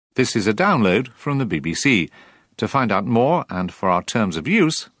This is a download from the BBC. To find out more and for our terms of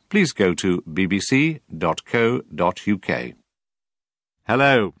use, please go to bbc.co.uk.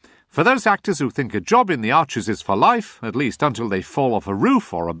 Hello. For those actors who think a job in the Archers is for life, at least until they fall off a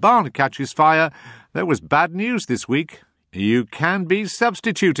roof or a barn catches fire, there was bad news this week. You can be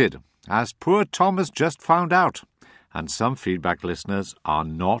substituted, as poor Tom has just found out. And some feedback listeners are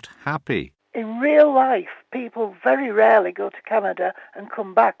not happy. In real life, people very rarely go to Canada and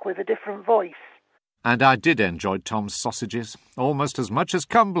come back with a different voice. And I did enjoy Tom's sausages, almost as much as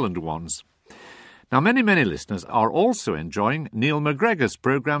Cumberland ones. Now, many listeners are also enjoying Neil McGregor's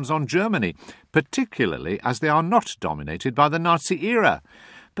programmes on Germany, particularly as they are not dominated by the Nazi era.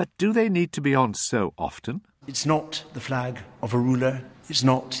 But do they need to be on so often? It's not the flag of a ruler. It's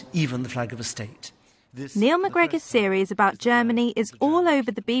not even the flag of a state. Neil McGregor's series about Germany is all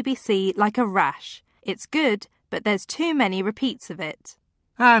over the BBC like a rash. It's good, but there's too many repeats of it.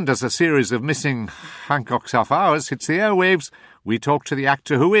 And as a series of missing Hancocks Half Hours hits the airwaves, we talk to the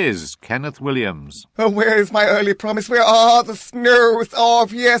actor who is Kenneth Williams. Oh, where is my early promise? Where are the snows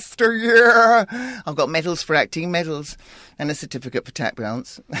of yesteryear? I've got medals for acting, medals, and a certificate for tap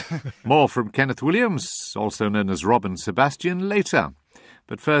bounce. More from Kenneth Williams, also known as Robin Sebastian, later.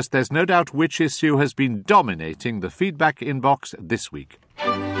 But first, there's no doubt which issue has been dominating the feedback inbox this week.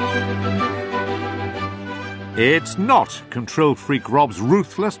 It's not control freak Rob's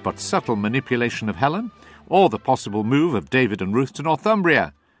ruthless but subtle manipulation of Helen, or the possible move of David and Ruth to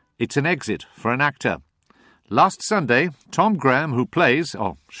Northumbria. It's an exit for an actor. Last Sunday, Tom Graham, who plays,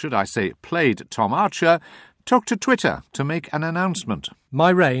 or should I say played Tom Archer, took to Twitter to make an announcement.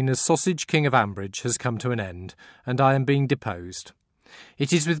 My reign as Sausage King of Ambridge has come to an end, and I am being deposed.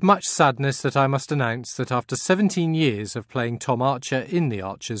 It is with much sadness that I must announce that after 17 years of playing Tom Archer in The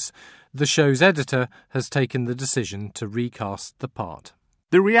Archers, the show's editor has taken the decision to recast the part.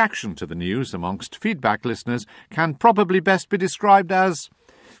 The reaction to the news amongst feedback listeners can probably best be described as,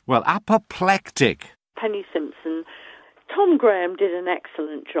 well, apoplectic. Penny Simpson, Tom Graham did an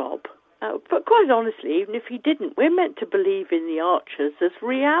excellent job. But quite honestly, even if he didn't, we're meant to believe in The Archers as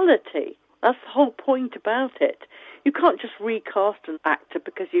reality. That's the whole point about it. You can't just recast an actor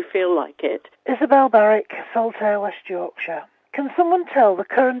because you feel like it. Isabel Barrick, Saltaire, West Yorkshire. Can someone tell the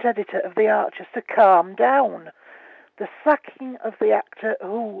current editor of The Archers to calm down? The sacking of the actor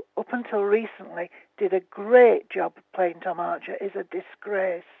who, up until recently, did a great job of playing Tom Archer is a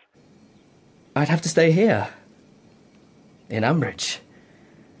disgrace. I'd have to stay here, in Ambridge.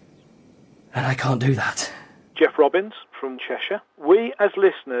 And I can't do that. Jeff Robbins from Cheshire. We as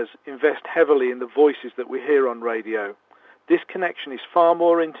listeners invest heavily in the voices that we hear on radio. This connection is far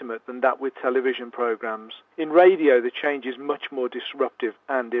more intimate than that with television programmes. In radio, the change is much more disruptive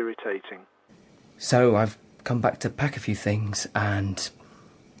and irritating. So I've come back to pack a few things and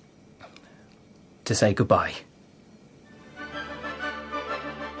to say goodbye.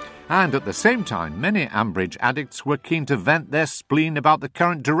 And at the same time, many Ambridge addicts were keen to vent their spleen about the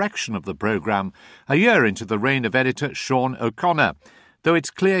current direction of the programme, a year into the reign of editor Sean O'Connor, though it's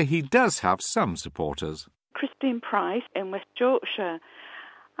clear he does have some supporters. Christine Price in West Yorkshire.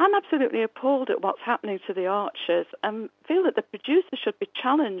 I'm absolutely appalled at what's happening to The Archers and feel that the producer should be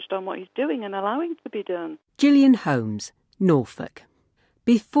challenged on what he's doing and allowing to be done. Gillian Holmes, Norfolk.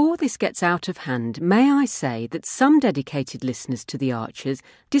 Before this gets out of hand, may I say that some dedicated listeners to The Archers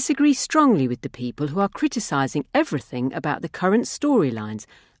disagree strongly with the people who are criticising everything about the current storylines.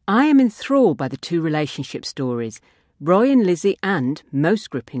 I am enthralled by the two relationship stories, Roy and Lizzie and,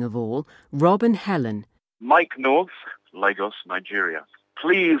 most gripping of all, Rob and Helen. Mike North, Lagos, Nigeria.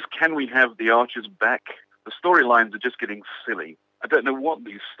 Please, can we have The Archers back? The storylines are just getting silly. I don't know what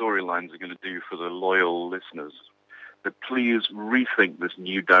these storylines are going to do for the loyal listeners, but please rethink this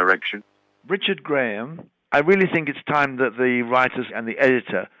new direction. Richard Graham, I really think it's time that the writers and the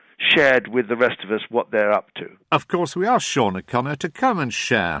editor shared with the rest of us what they're up to. Of course, we asked Sean O'Connor to come and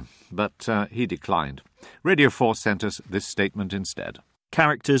share, but he declined. Radio 4 sent us this statement instead.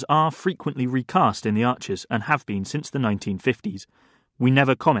 Characters are frequently recast in The Archers and have been since the 1950s. We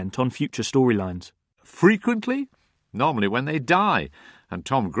never comment on future storylines. Frequently? Normally when they die, and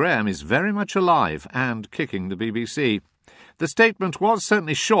Tom Graham is very much alive and kicking the BBC. The statement was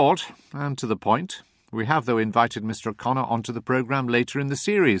certainly short and to the point. We have, though, invited Mr. O'Connor onto the programme later in the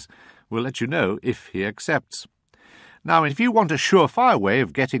series. We'll let you know if he accepts. Now, if you want a surefire way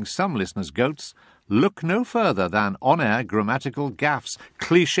of getting some listeners' goats, look no further than on-air grammatical gaffes,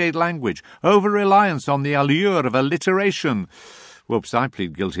 cliched language, over-reliance on the allure of alliteration. Whoops, I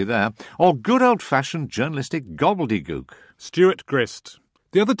plead guilty there. Or good old-fashioned journalistic gobbledygook. Stuart Grist,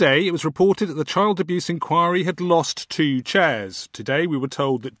 The other day it was reported that the child abuse inquiry had lost 2 chairs. Today we were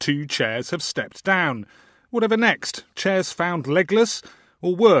told that 2 chairs have stepped down. Whatever next? Chairs found legless?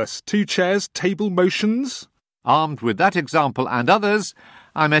 Or worse, 2 chairs, table motions? Armed with that example and others,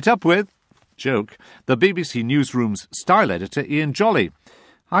 I met up with, joke, the BBC Newsroom's style editor Ian Jolly.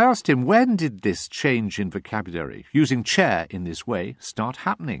 I asked him, when did this change in vocabulary, using chair in this way, start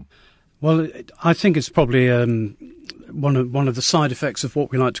happening? Well, I think it's probably one of the side effects of what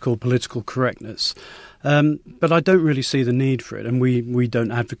we like to call political correctness. But I don't really see the need for it, and we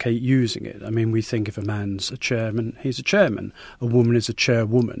don't advocate using it. I mean, we think if a man's a chairman, he's a chairman. A woman is a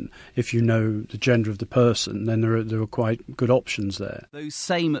chairwoman. If you know the gender of the person, then there are quite good options there. Those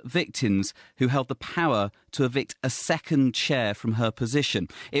same victims who held the power to evict a second chair from her position.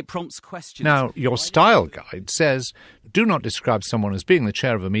 It prompts questions. Now, your style guide says, do not describe someone as being the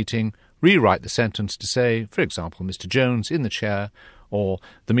chair of a meeting. Rewrite the sentence to say, for example, Mr. Jones in the chair, or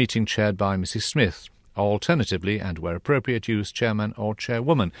the meeting chaired by Mrs. Smith. Alternatively, and where appropriate, use chairman or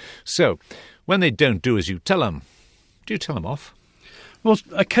chairwoman. So, when they don't do as you tell them, do you tell them off? Well,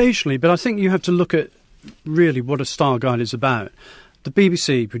 occasionally, but I think you have to look at really what a style guide is about. The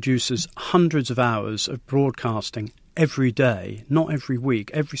BBC produces hundreds of hours of broadcasting every day, not every week,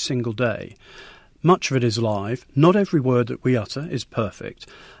 every single day. Much of it is live. Not every word that we utter is perfect.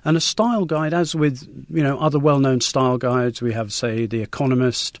 And a style guide, as with other well-known style guides, we have, say, The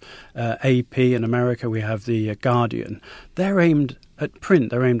Economist, AP in America, we have The Guardian. They're aimed at print,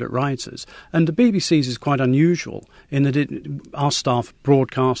 they're aimed at writers. And the BBC's is quite unusual in that our staff are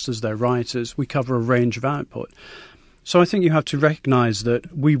broadcasters, they're writers, we cover a range of output. So I think you have to recognise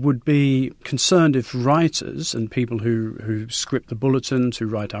that we would be concerned if writers and people who script the bulletins, who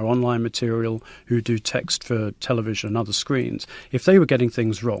write our online material, who do text for television and other screens, if they were getting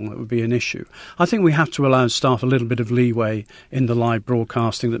things wrong, that would be an issue. I think we have to allow staff a little bit of leeway in the live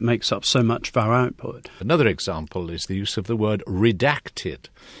broadcasting that makes up so much of our output. Another example is the use of the word redacted.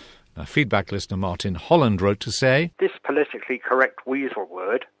 Now, feedback listener Martin Holland wrote to say, this politically correct weasel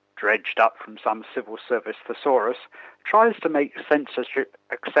word, dredged up from some civil service thesaurus, tries to make censorship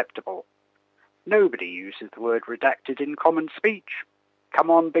acceptable. Nobody uses the word redacted in common speech.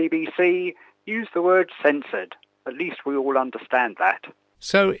 Come on, BBC, use the word censored. At least we all understand that.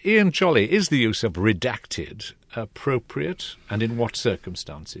 So, Ian Jolly, is the use of redacted appropriate, and in what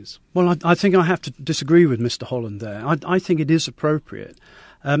circumstances? Well, I think I have to disagree with Mr. Holland there. I think it is appropriate.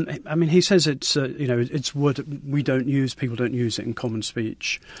 I mean, he says it's it's word we don't use. People don't use it in common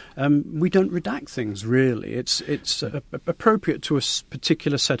speech. We don't redact things really. It's appropriate to a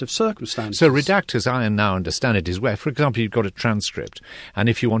particular set of circumstances. So redact, as I now understand it, is where, for example, you've got a transcript, and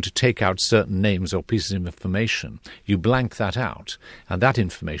if you want to take out certain names or pieces of information, you blank that out, and that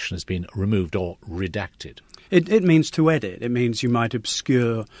information has been removed or redacted. It means to edit. It means you might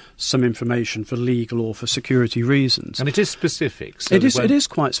obscure some information for legal or for security reasons. And it is specific. So it is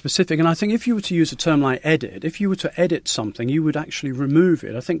quite specific. And I think if you were to use a term like edit, if you were to edit something, you would actually remove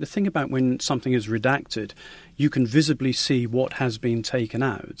it. I think the thing about when something is redacted, you can visibly see what has been taken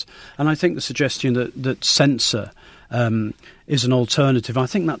out. And I think the suggestion that censor is an alternative, I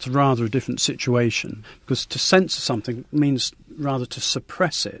think that's rather a different situation, because to censor something means rather to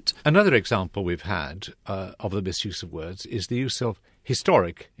suppress it. Another example we've had of the misuse of words is the use of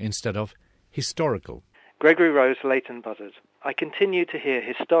historic instead of historical. Gregory Rose, Leighton Buzzard. I continue to hear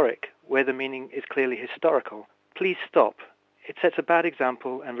historic where the meaning is clearly historical. Please stop. It sets a bad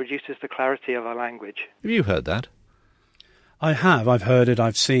example and reduces the clarity of our language. Have you heard that? I have. I've heard it.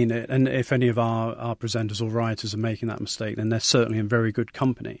 I've seen it. And if any of our presenters or writers are making that mistake, then they're certainly in very good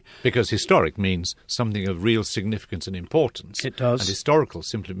company. Because historic means something of real significance and importance. It does. And historical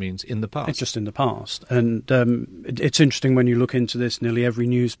simply means in the past. It's just in the past. And it's interesting when you look into this, nearly every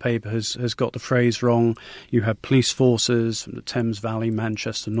newspaper has got the phrase wrong. You have police forces from the Thames Valley,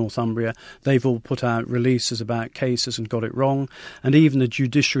 Manchester, Northumbria. They've all put out releases about cases and got it wrong. And even the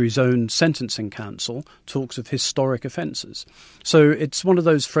judiciary's own sentencing council talks of historic offences. So it's one of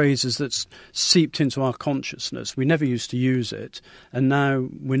those phrases that's seeped into our consciousness. We never used to use it, and now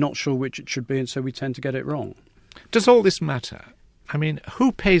we're not sure which it should be, and so we tend to get it wrong. Does all this matter? I mean,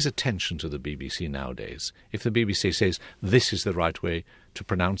 who pays attention to the BBC nowadays? If the BBC says this is the right way to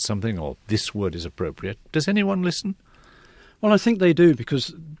pronounce something or this word is appropriate, does anyone listen? Well, I think they do,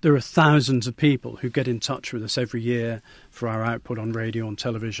 because there are thousands of people who get in touch with us every year for our output on radio, on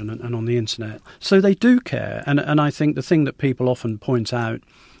television and on the internet. So they do care. And I think the thing that people often point out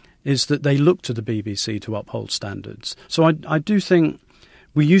is that they look to the BBC to uphold standards. So I do think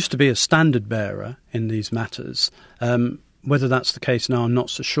we used to be a standard bearer in these matters. Whether that's the case now, I'm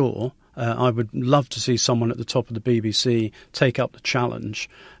not so sure. I would love to see someone at the top of the BBC take up the challenge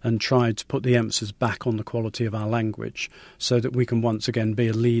and try to put the emphasis back on the quality of our language so that we can once again be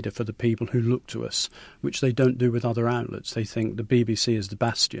a leader for the people who look to us, which they don't do with other outlets. They think the BBC is the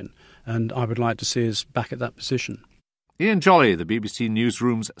bastion, and I would like to see us back at that position. Ian Jolly, the BBC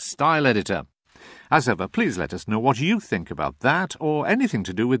Newsroom's style editor. As ever, please let us know what you think about that or anything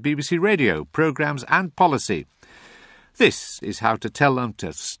to do with BBC Radio, programmes and policy. This is how to tell them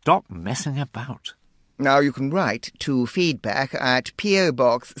to stop messing about. Now you can write to feedback at PO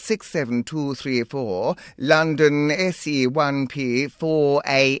Box 67234, London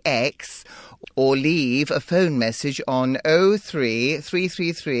SE1P4AX, or leave a phone message on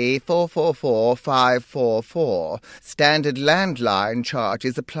 03333 444 544. Standard landline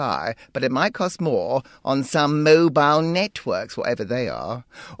charges apply, but it might cost more on some mobile networks, whatever they are.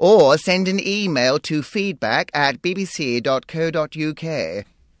 Or send an email to feedback@bbc.co.uk.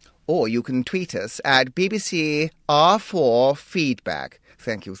 Or you can tweet us at BBC R4Feedback.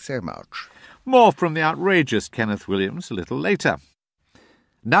 Thank you so much. More from the outrageous Kenneth Williams a little later.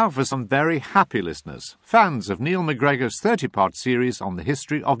 Now for some very happy listeners, fans of Neil MacGregor's 30-part series on the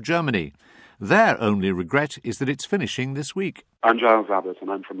history of Germany. Their only regret is that it's finishing this week. I'm Giles Abbott and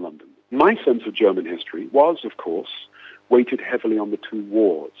I'm from London. My sense of German history was, of course, weighted heavily on the two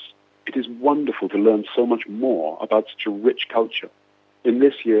wars. It is wonderful to learn so much more about such a rich culture. In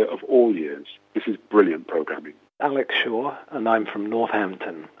this year of all years, this is brilliant programming. Alex Shaw, and I'm from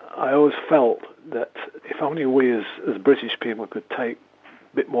Northampton. I always felt that if only we as British people could take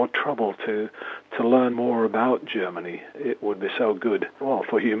a bit more trouble to learn more about Germany, it would be so good, well,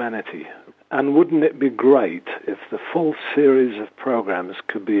 for humanity. And wouldn't it be great if the full series of programs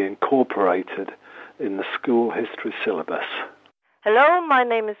could be incorporated in the school history syllabus? Hello, my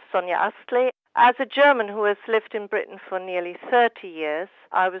name is Sonja Astley. As a German who has lived in Britain for nearly 30 years,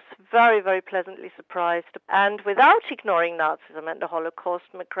 I was very, very pleasantly surprised. And without ignoring Nazism and the Holocaust,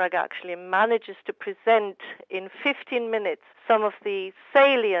 MacGregor actually manages to present in 15 minutes some of the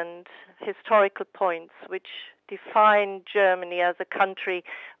salient historical points which define Germany as a country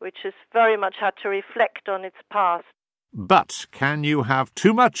which has very much had to reflect on its past. But can you have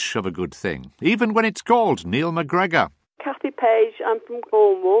too much of a good thing, even when it's called Neil MacGregor? Kathy Page, I'm from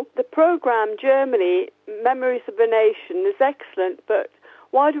Cornwall. The programme Germany, Memories of a Nation, is excellent, but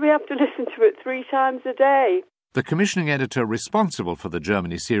why do we have to listen to it 3 times a day? The commissioning editor responsible for the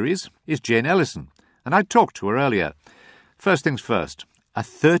Germany series is Jane Ellison, and I talked to her earlier. First things first, a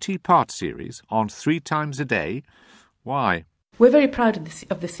 30-part series on 3 times a day? Why? We're very proud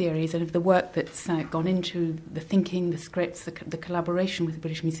of the series and of the work that's gone into the thinking, the scripts, the collaboration with the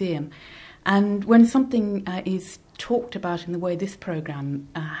British Museum. And when something is talked about in the way this programme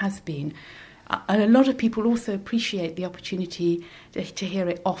has been, a lot of people also appreciate the opportunity to hear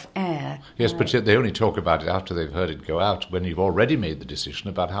it off air. Yes, but they only talk about it after they've heard it go out, when you've already made the decision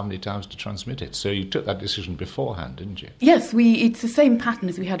about how many times to transmit it. So you took that decision beforehand, didn't you? Yes, it's the same pattern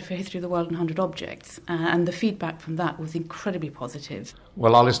as we had for History of the World in 100 Objects, and the feedback from that was incredibly positive.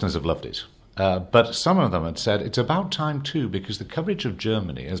 Well, our listeners have loved it. But some of them had said it's about time too, because the coverage of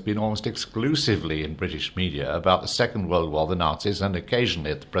Germany has been almost exclusively in British media about the Second World War, the Nazis, and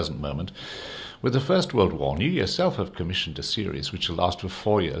occasionally at the present moment with the First World War. You yourself have commissioned a series which will last for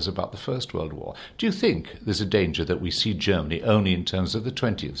 4 years about the First World War. Do you think there's a danger that we see Germany only in terms of the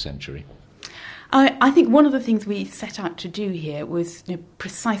 20th century? I think one of the things we set out to do here was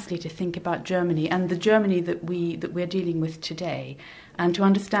precisely to think about Germany and the Germany that we're dealing with today, and to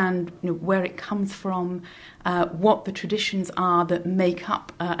understand where it comes from, what the traditions are that make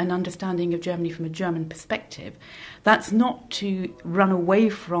up an understanding of Germany from a German perspective. That's not to run away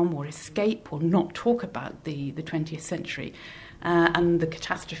from or escape or not talk about the 20th century. And the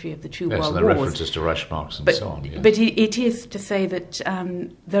catastrophe of the two world wars. Yes, and the references to Reichsmarks and so on. Yeah. But it is to say that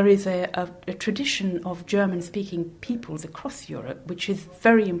there is a tradition of German-speaking peoples across Europe, which is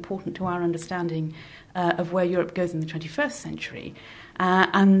very important to our understanding of where Europe goes in the 21st century.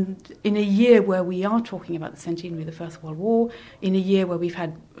 And in a year where we are talking about the centenary of the First World War, in a year where we've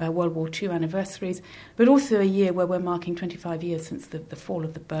had World War II anniversaries, but also a year where we're marking 25 years since the fall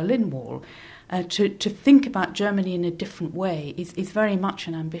of the Berlin Wall, to think about Germany in a different way is very much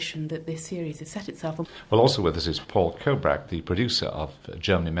an ambition that this series has set itself on. Well, also with us is Paul Kobrach, the producer of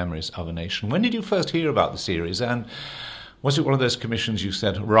Germany Memories of a Nation. When did you first hear about the series, and was it one of those commissions you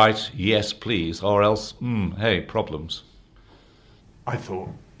said, right, yes, please, or else, hey, problems? I thought,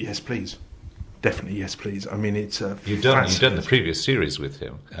 yes, please. Definitely, yes, please. I mean, it's a You've done the previous series with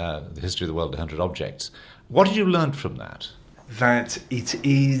him, The History of the World in 100 Objects. What did you learn from that? That it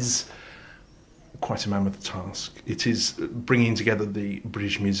is quite a mammoth task. It is bringing together the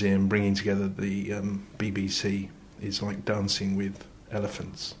British Museum, bringing together the BBC is like dancing with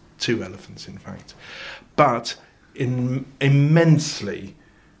elephants, 2 elephants in fact, but immensely,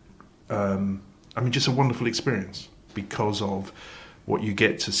 just a wonderful experience because of what you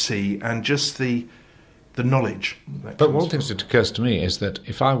get to see and just the knowledge. But one thing that occurs to me is that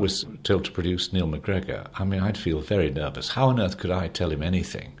if I was told to produce Neil McGregor, I'd feel very nervous. How on earth could I tell him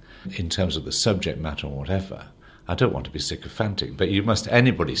anything in terms of the subject matter or whatever? I don't want to be sycophantic, but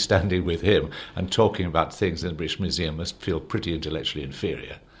anybody standing with him and talking about things in the British Museum must feel pretty intellectually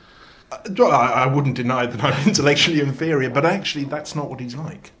inferior. I wouldn't deny that I'm intellectually inferior, but actually that's not what he's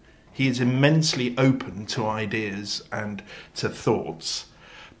like. He is immensely open to ideas and to thoughts,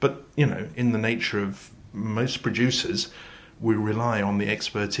 but, in the nature of most producers, we rely on the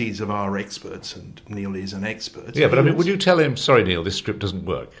expertise of our experts, and Neil is an expert. Yeah, but would you tell him, sorry Neil, this script doesn't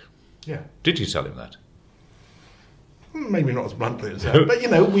work? Yeah. Did you tell him that? Maybe not as bluntly as that, but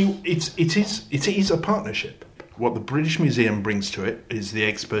it is a partnership. What the British Museum brings to it is the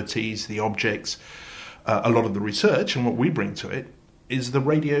expertise, the objects, a lot of the research, and what we bring to it is the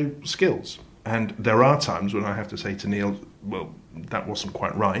radio skills. And there are times when I have to say to Neil, well, that wasn't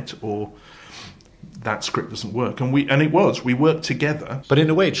quite right, or that script doesn't work. And we worked together. But in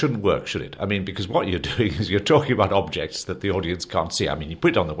a way it shouldn't work, should it? Because what you're doing is you're talking about objects that the audience can't see. You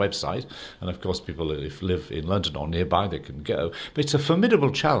put it on the website, and of course people who live in London or nearby, they can go. But it's a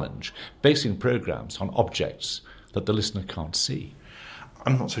formidable challenge, basing programmes on objects that the listener can't see.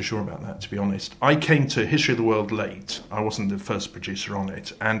 I'm not so sure about that, to be honest. I came to History of the World late. I wasn't the first producer on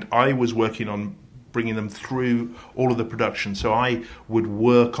it, and I was working on bringing them through all of the production, so I would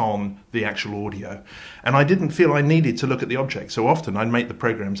work on the actual audio. And I didn't feel I needed to look at the objects. So often I'd make the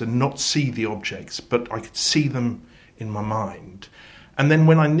programmes and not see the objects, but I could see them in my mind. And then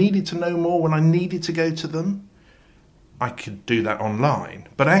when I needed to know more, when I needed to go to them, I could do that online.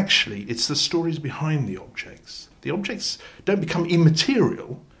 But actually, it's the stories behind the objects. The objects don't become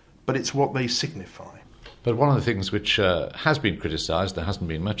immaterial, but it's what they signify. But one of the things which has been criticised, there hasn't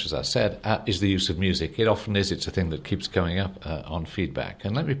been much, as I said, is the use of music. It often is. It's a thing that keeps coming up on feedback.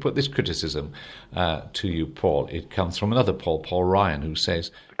 And let me put this criticism to you, Paul. It comes from another Paul Ryan, who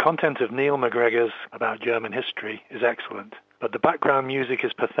says, the content of Neil McGregor's About German History is excellent, but the background music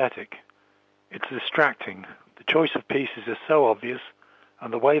is pathetic. It's distracting. The choice of pieces is so obvious,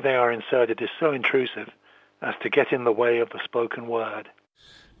 and the way they are inserted is so intrusive as to get in the way of the spoken word.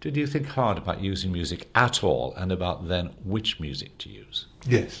 Did you think hard about using music at all, and about then which music to use?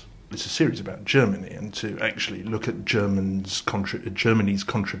 Yes. It's a series about Germany, and to actually look at Germany's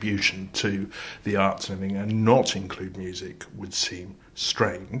contribution to the arts and everything and not include music would seem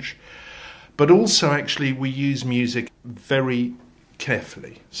strange. But also, actually, we use music very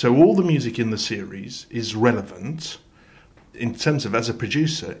carefully. So all the music in the series is relevant. In terms of, as a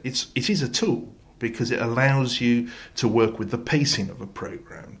producer, it is a tool, because it allows you to work with the pacing of a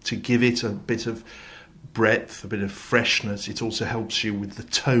programme, to give it a bit of breadth, a bit of freshness. It also helps you with the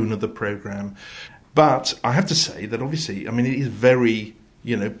tone of the programme. But I have to say that obviously, it is very,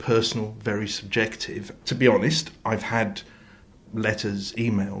 personal, very subjective. To be honest, I've had letters,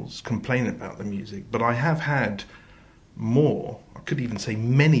 emails, complaining about the music, but I have had more, I could even say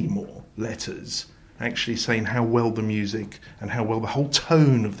many more letters actually saying how well the music and how well the whole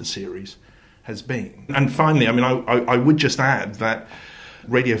tone of the series has been. And finally, I would just add that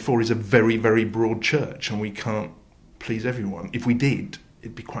Radio 4 is a very, very broad church, and we can't please everyone. If we did,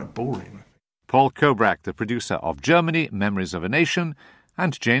 it'd be quite boring. Paul Kobrack, the producer of Germany, Memories of a Nation,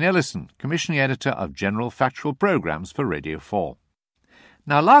 and Jane Ellison, commissioning editor of General Factual Programmes for Radio 4.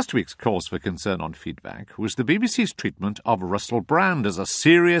 Now, last week's cause for concern on feedback was the BBC's treatment of Russell Brand as a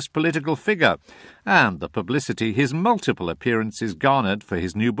serious political figure, and the publicity his multiple appearances garnered for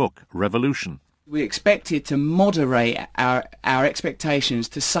his new book, Revolution. We expected to moderate our expectations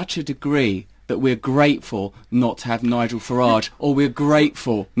to such a degree that we're grateful not to have Nigel Farage, or we're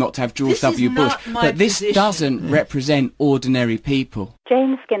grateful not to have George W. Bush. But this doesn't represent ordinary people.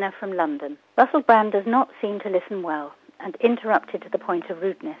 Jane Skinner from London. Russell Brand does not seem to listen well, and interrupted to the point of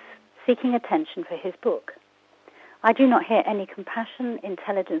rudeness, seeking attention for his book. I do not hear any compassion,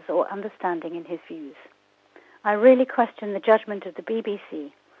 intelligence or understanding in his views. I really question the judgment of the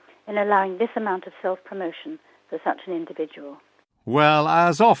BBC in allowing this amount of self-promotion for such an individual. Well,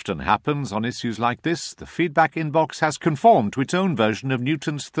 as often happens on issues like this, the feedback inbox has conformed to its own version of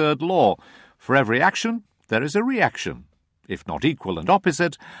Newton's third law. For every action, there is a reaction. If not equal and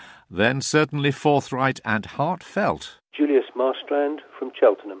opposite, then certainly forthright and heartfelt. Julius Marstrand from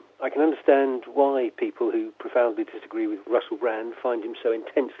Cheltenham. I can understand why people who profoundly disagree with Russell Brand find him so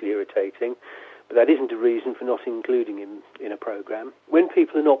intensely irritating, But that isn't a reason for not including him in a programme. When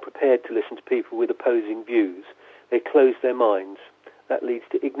people are not prepared to listen to people with opposing views, they close their minds. That leads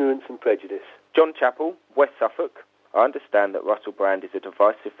to ignorance and prejudice. John Chappell, West Suffolk. I understand that Russell Brand is a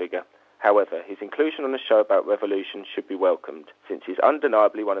divisive figure. However, his inclusion on a show about revolution should be welcomed, since he's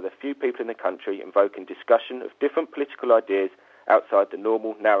undeniably one of the few people in the country invoking discussion of different political ideas outside the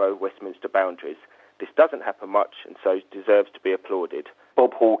normal, narrow Westminster boundaries. This doesn't happen much, and so deserves to be applauded.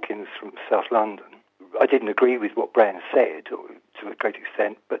 Bob Hawkins from South London. I didn't agree with what Brand said, or to a great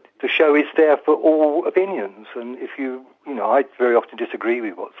extent, but the show is there for all opinions, and if I very often disagree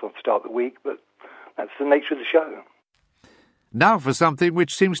with what's on Start the Week, but that's the nature of the show. Now for something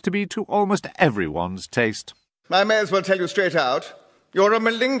which seems to be to almost everyone's taste. I may as well tell you straight out. You're a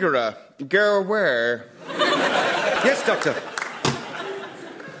malingerer. Go away. Yes, Doctor.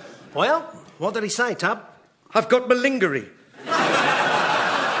 Well, what did he say, Tub? I've got malingery.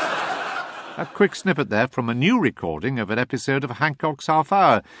 A quick snippet there from a new recording of an episode of Hancocks Half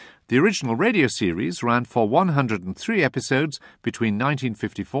Hour. The original radio series ran for 103 episodes between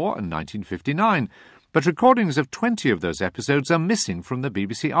 1954 and 1959, but recordings of 20 of those episodes are missing from the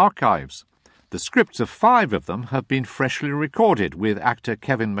BBC archives. The scripts of 5 of them have been freshly recorded, with actor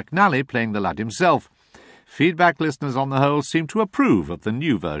Kevin McNally playing the lad himself. Feedback listeners on the whole seem to approve of the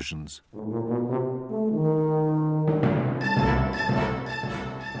new versions.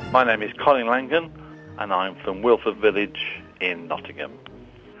 My name is Colin Langan, and I'm from Wilford Village in Nottingham.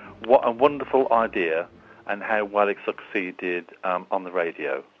 What a wonderful idea, and how well it succeeded on the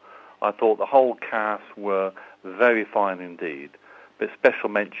radio. I thought the whole cast were very fine indeed, but special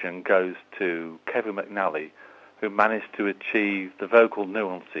mention goes to Kevin McNally, who managed to achieve the vocal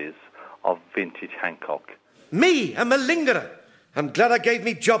nuances of vintage Hancock. Me, a malingerer. I'm glad I gave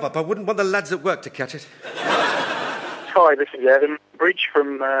me job up. I wouldn't want the lads at work to catch it. Hi, this is Adam Bridge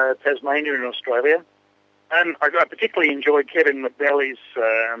from Tasmania in Australia. I particularly enjoyed Kevin McNally's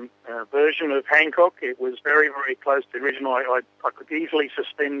version of Hancock. It was very, very close to the original. I could easily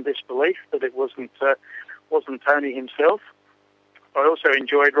suspend disbelief that it wasn't Tony himself. I also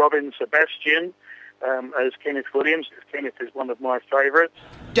enjoyed Robin Sebastian as Kenneth Williams. Kenneth is one of my favourites.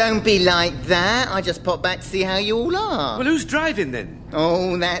 Don't be like that. I just popped back to see how you all are. Well, who's driving then?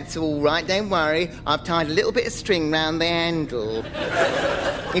 Oh, that's all right. Don't worry. I've tied a little bit of string round the handle.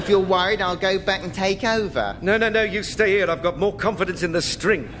 If you're worried, I'll go back and take over. No, you stay here. I've got more confidence in the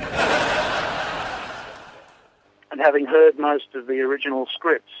string. And having heard most of the original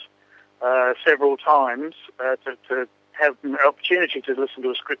scripts several times, to have an opportunity to listen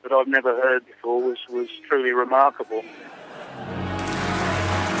to a script that I've never heard before was truly remarkable.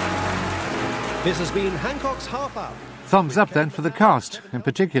 This has been Hancocks Half Hour. Thumbs up then for the cast, in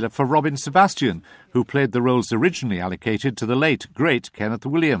particular for Robin Sebastian, who played the roles originally allocated to the late, great Kenneth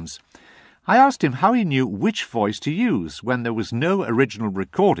Williams. I asked him how he knew which voice to use when there was no original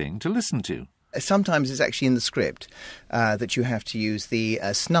recording to listen to. Sometimes it's actually in the script that you have to use the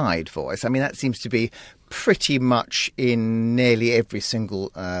snide voice. I mean, that seems to be pretty much in nearly every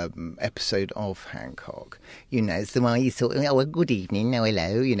single episode of Hancock. You know, it's the one you sort of, oh, good evening, no,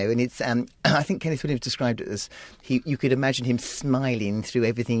 hello, you know, and it's, I think Kenneth Williams described it as, you could imagine him smiling through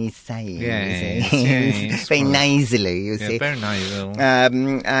everything he's saying. Yes, very nasally, you see. Very nasal.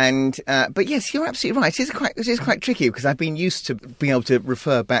 But yes, you're absolutely right. It is quite tricky, because I've been used to being able to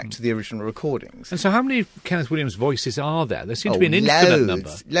refer back to the original recordings. And so how many Kenneth Williams voices are there? There seem to be an infinite number.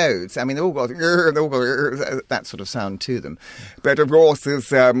 Loads. I mean, they've all got that sort of sound to them. But of course, there's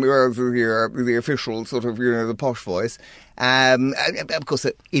the official sort of, the posh voice. Of course,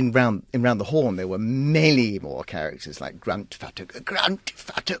 in round the Horn, there were many more characters like Grunt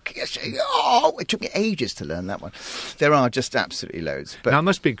Futtock. Yes, oh, it took me ages to learn that one. There are just absolutely loads. But now, it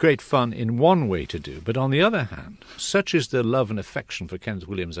must be great fun in one way to do, but on the other hand, such is the love and affection for Kenneth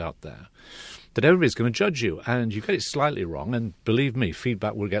Williams out there, that everybody's going to judge you, and you get it slightly wrong, and believe me,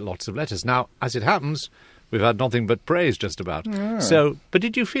 feedback will get lots of letters. Now, as it happens, we've had nothing but praise just about. Yeah. So, but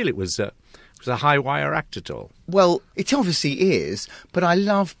did you feel it was a high-wire act at all? Well, it obviously is, but I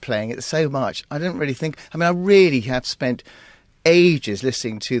love playing it so much. I don't really think... I mean, I really have spent ages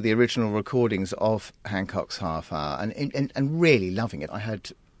listening to the original recordings of Hancocks Half Hour and really loving it. I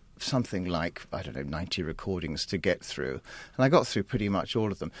had something like, 90 recordings to get through, and I got through pretty much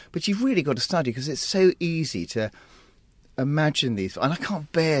all of them. But you've really got to study, because it's so easy to imagine these, and I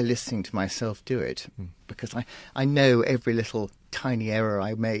can't bear listening to myself do it, because I know every little tiny error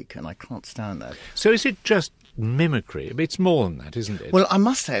I make, and I can't stand that. So is it just mimicry? It's more than that, isn't it? Well, I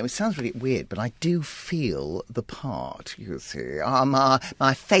must say, it sounds really weird, but I do feel the part, you see.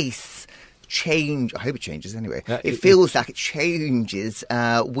 My face change. I hope it changes anyway. It feels like it changes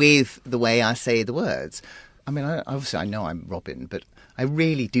with the way I say the words. I mean, obviously I know I'm Robin, but I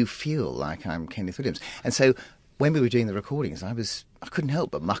really do feel like I'm Kenneth Williams. And so when we were doing the recordings, I couldn't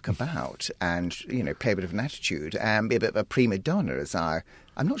help but muck about and, play a bit of an attitude and be a bit of a prima donna as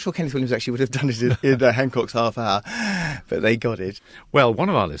I'm not sure Kenneth Williams actually would have done it in Hancocks Half Hour, but they got it. Well, one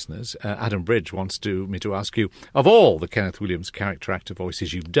of our listeners, Adam Bridge, wants me to ask you, of all the Kenneth Williams character actor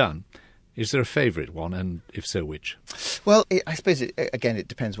voices you've done, is there a favourite one, and if so, which? Well, I suppose, it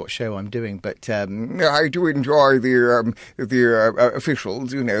depends what show I'm doing, but I do enjoy the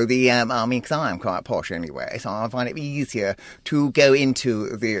officials, I mean, because I'm quite posh anyway, so I find it easier to go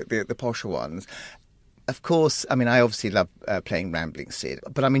into the posher ones. Of course, I mean, I obviously love playing Rambling Sid,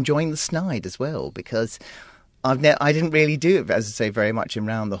 but I'm enjoying the Snide as well, because I didn't really do it, as I say, very much in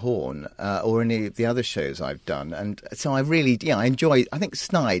Round the Horn or any of the other shows I've done. And so I really, I enjoy, I think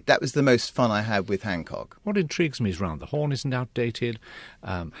Snide, that was the most fun I had with Hancock. What intrigues me is Round the Horn isn't outdated.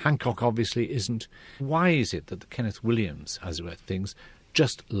 Hancock obviously isn't. Why is it that the Kenneth Williams, as it were, things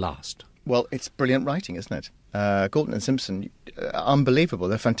just last? Well, it's brilliant writing, isn't it? Galton and Simpson, unbelievable.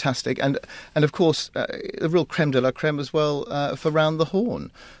 They're fantastic. And of course, the real creme de la creme as well for Round the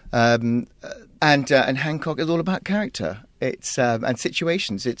Horn. And Hancock is all about character. It's and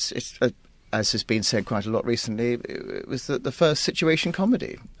situations. It's as has been said quite a lot recently, it was the first situation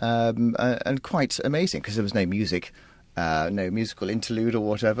comedy, and quite amazing because there was no music. No musical interlude or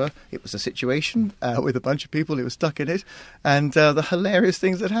whatever. It was a situation with a bunch of people who were stuck in it, and the hilarious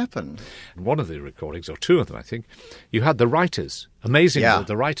things that happened. One of the recordings, or two of them, I think, you had the writers. Amazing,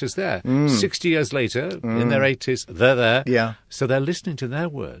 the writers there. 60 years later, in their 80s, they're there. Yeah. So they're listening to their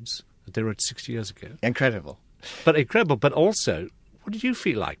words that they wrote 60 years ago. Incredible. But also, what did you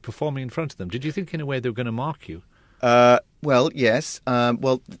feel like performing in front of them? Did you think in a way they were going to mark you? Well, yes.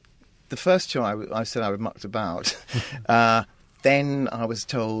 The first show I said I mucked about. Then I was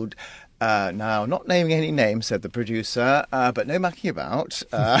told, now, not naming any names, said the producer, but no mucking about.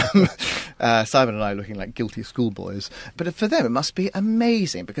 Simon and I looking like guilty schoolboys. But for them, it must be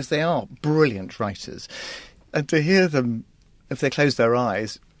amazing because they are brilliant writers. And to hear them, if they close their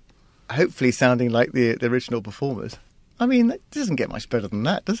eyes, hopefully sounding like the original performers. I mean, it doesn't get much better than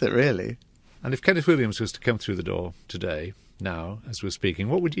that, does it, really? And if Kenneth Williams was to come through the door today, now, as we're speaking,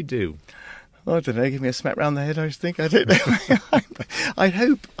 what would you do? I don't know, give me a smack round the head, I think. I don't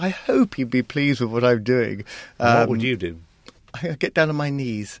know. I hope he'd be pleased with what I'm doing. What would you do? I'd get down on my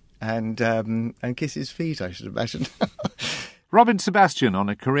knees and kiss his feet, I should imagine. Robin Sebastian on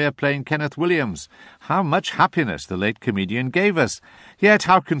a career playing Kenneth Williams. How much happiness the late comedian gave us. Yet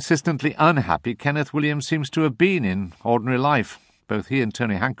how consistently unhappy Kenneth Williams seems to have been in ordinary life. Both he and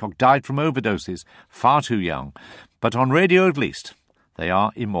Tony Hancock died from overdoses, far too young. But on radio at least, they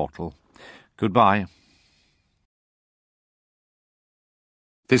are immortal. Goodbye.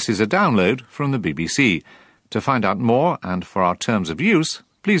 This is a download from the BBC. To find out more and for our terms of use,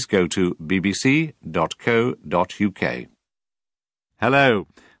 please go to bbc.co.uk. Hello.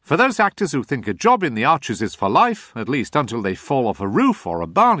 For those actors who think a job in the Archers is for life, at least until they fall off a roof or a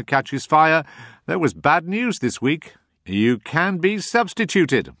barn catches fire, there was bad news this week. You can be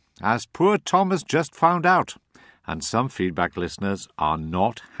substituted, as poor Tom has just found out. And some feedback listeners are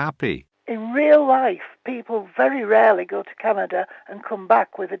not happy. In real life, people very rarely go to Canada and come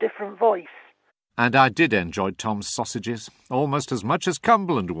back with a different voice. And I did enjoy Tom's sausages, almost as much as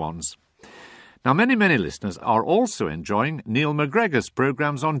Cumberland ones. Now, many listeners are also enjoying Neil McGregor's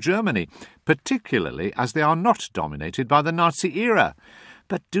programmes on Germany, particularly as they are not dominated by the Nazi era.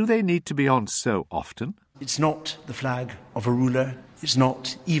 But do they need to be on so often? It's not the flag of a ruler. It's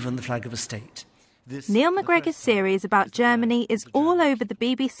not even the flag of a state. Neil McGregor's series about Germany is all over the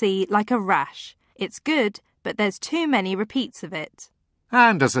BBC like a rash. It's good, but there's too many repeats of it.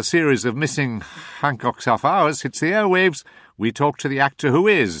 And as a series of missing Hancocks Half Hours hits the airwaves, we talk to the actor who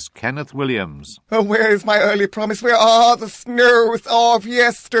is Kenneth Williams. Oh, where's my early promise? Where are the snows of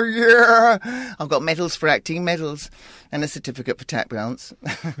yesteryear? I've got medals for acting, medals, and a certificate for tap dance.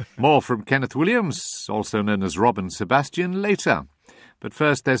 More from Kenneth Williams, also known as Robin Sebastian, later. But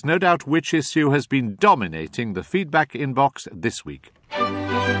first, there's no doubt which issue has been dominating the feedback inbox this week.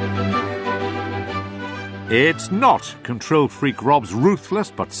 It's not control freak Rob's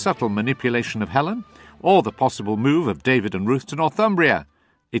ruthless but subtle manipulation of Helen, or the possible move of David and Ruth to Northumbria.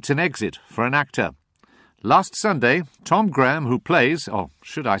 It's an exit for an actor. Last Sunday, Tom Graham, who plays, or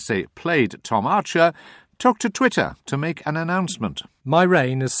should I say played Tom Archer, took to Twitter to make an announcement. My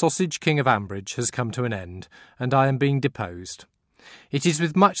reign as Sausage King of Ambridge has come to an end, and I am being deposed. It is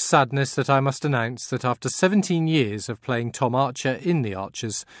with much sadness that I must announce that after 17 years of playing Tom Archer in The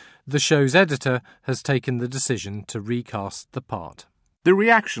Archers, the show's editor has taken the decision to recast the part. The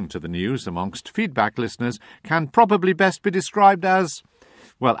reaction to the news amongst feedback listeners can probably best be described as,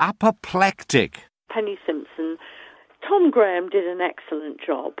 well, apoplectic. Penny Simpson. Tom Graham did an excellent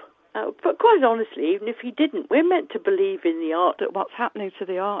job. But quite honestly, even if he didn't, we're meant to believe in the art, what's happening to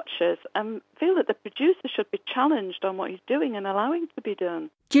the Archers, and feel that the producer should be challenged on what he's doing and allowing to be done.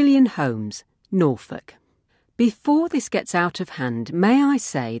 Gillian Holmes, Norfolk. Before this gets out of hand, may I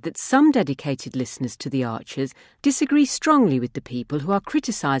say that some dedicated listeners to the Archers disagree strongly with the people who are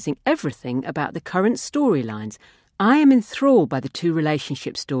criticising everything about the current storylines. I am enthralled by the two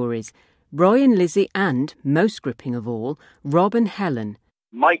relationship stories, Roy and Lizzie and, most gripping of all, Rob and Helen.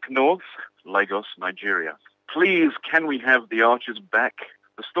 Mike North, Lagos, Nigeria. Please, can we have the Archers back?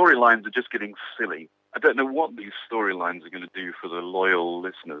 The storylines are just getting silly. I don't know what these storylines are going to do for the loyal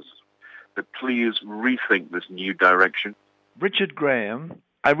listeners, but please rethink this new direction. Richard Graham,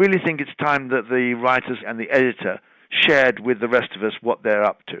 I really think it's time that the writers and the editor shared with the rest of us what they're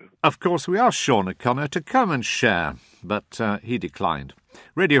up to. Of course, we asked Sean O'Connor to come and share, but he declined.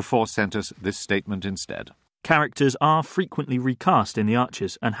 Radio 4 sent us this statement instead. Characters are frequently recast in The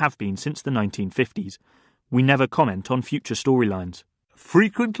Archers and have been since the 1950s. We never comment on future storylines.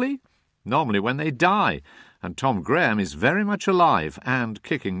 Frequently? Normally when they die. And Tom Graham is very much alive and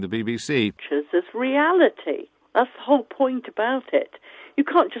kicking the BBC. There's reality. That's the whole point about it. You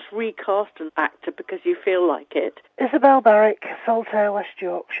can't just recast an actor because you feel like it. Isabel Barrick, Saltaire, West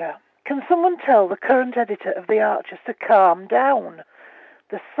Yorkshire. Can someone tell the current editor of The Archers to calm down?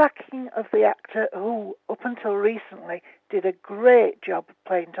 The sacking of the actor who, up until recently, did a great job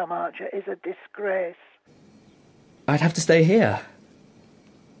playing Tom Archer is a disgrace. I'd have to stay here,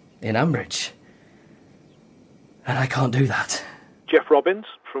 in Ambridge. And I can't do that. Jeff Robbins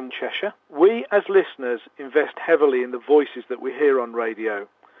from Cheshire. We, as listeners, invest heavily in the voices that we hear on radio.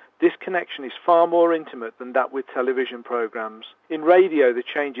 This connection is far more intimate than that with television programmes. In radio, the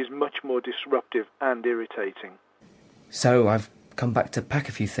change is much more disruptive and irritating. So I've come back to pack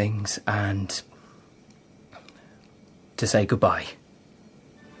a few things and to say goodbye.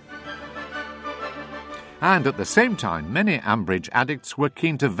 And at the same time, many Ambridge addicts were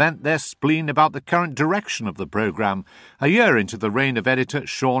keen to vent their spleen about the current direction of the programme, a year into the reign of editor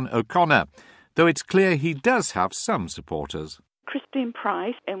Sean O'Connor, though it's clear he does have some supporters. Christine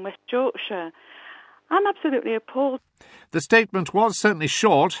Price in West Yorkshire. I'm absolutely appalled. The statement was certainly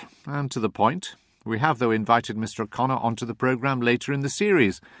short and to the point. We have, though, invited Mr. O'Connor onto the programme later in the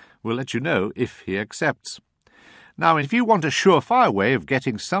series. We'll let you know if he accepts. Now, if you want a surefire way of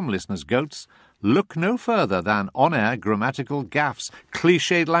getting some listeners' goats, look no further than on-air grammatical gaffes,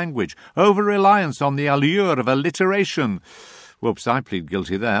 cliched language, over-reliance on the allure of alliteration. Whoops, I plead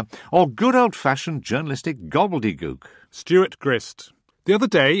guilty there. Or good old-fashioned journalistic gobbledygook. Stuart Grist. The other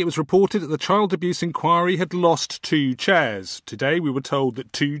day it was reported that the child abuse inquiry had lost 2 chairs. Today we were told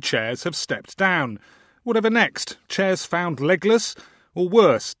that 2 chairs have stepped down. Whatever next? Chairs found legless? Or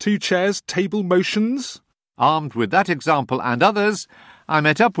worse, 2 chairs table motions? Armed with that example and others, I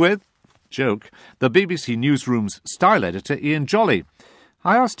met up with, joke, the BBC Newsroom's style editor Ian Jolly.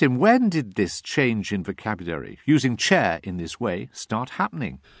 I asked him, when did this change in vocabulary, using chair in this way, start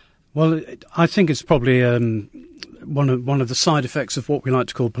happening? Well, I think it's probably one of the side effects of what we like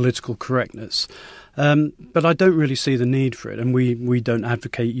to call political correctness. But I don't really see the need for it, and we don't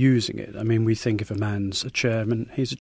advocate using it. I mean, we think if a man's a chairman, he's a